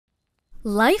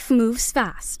Life moves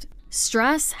fast.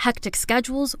 Stress, hectic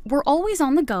schedules, we're always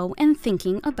on the go and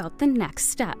thinking about the next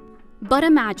step. But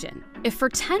imagine if for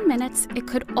 10 minutes it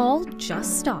could all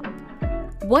just stop.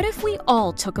 What if we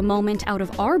all took a moment out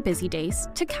of our busy days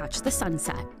to catch the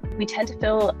sunset? We tend to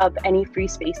fill up any free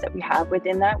space that we have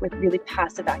within that with really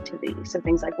passive activities. So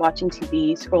things like watching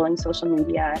TV, scrolling social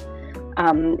media.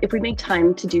 If we make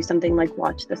time to do something like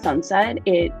watch the sunset,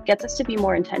 it gets us to be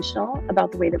more intentional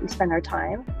about the way that we spend our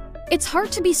time. It's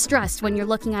hard to be stressed when you're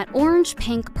looking at orange,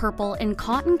 pink, purple, and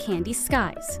cotton candy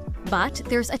skies. But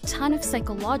there's a ton of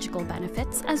psychological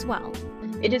benefits as well.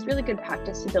 It is really good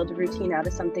practice to build a routine out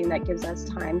of something that gives us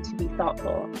time to be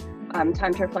thoughtful,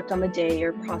 time to reflect on the day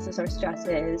or process our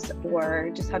stresses or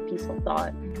just have peaceful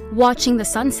thought. Watching the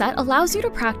sunset allows you to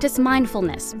practice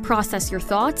mindfulness, process your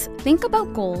thoughts, think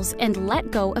about goals, and let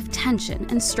go of tension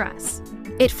and stress.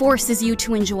 It forces you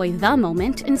to enjoy the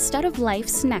moment instead of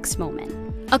life's next moment.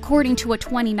 According to a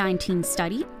 2019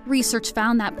 study, research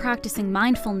found that practicing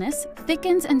mindfulness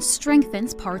thickens and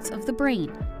strengthens parts of the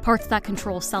brain, parts that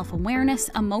control self-awareness,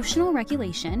 emotional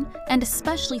regulation, and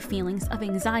especially feelings of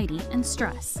anxiety and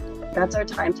stress. That's our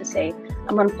time to say,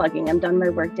 I'm unplugging, I'm done my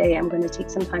workday, I'm going to take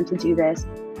some time to do this.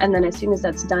 And then as soon as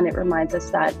that's done, it reminds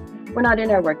us that we're not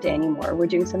in our workday anymore. We're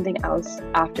doing something else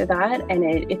after that, and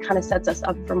it kind of sets us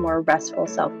up for more restful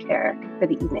self-care for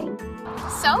the evening.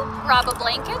 So, grab a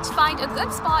blanket, find a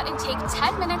good spot, and take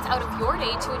 10 minutes out of your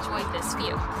day to enjoy this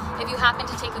view. If you happen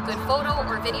to take a good photo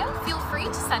or video, feel free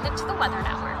to send it to the Weather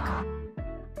Network.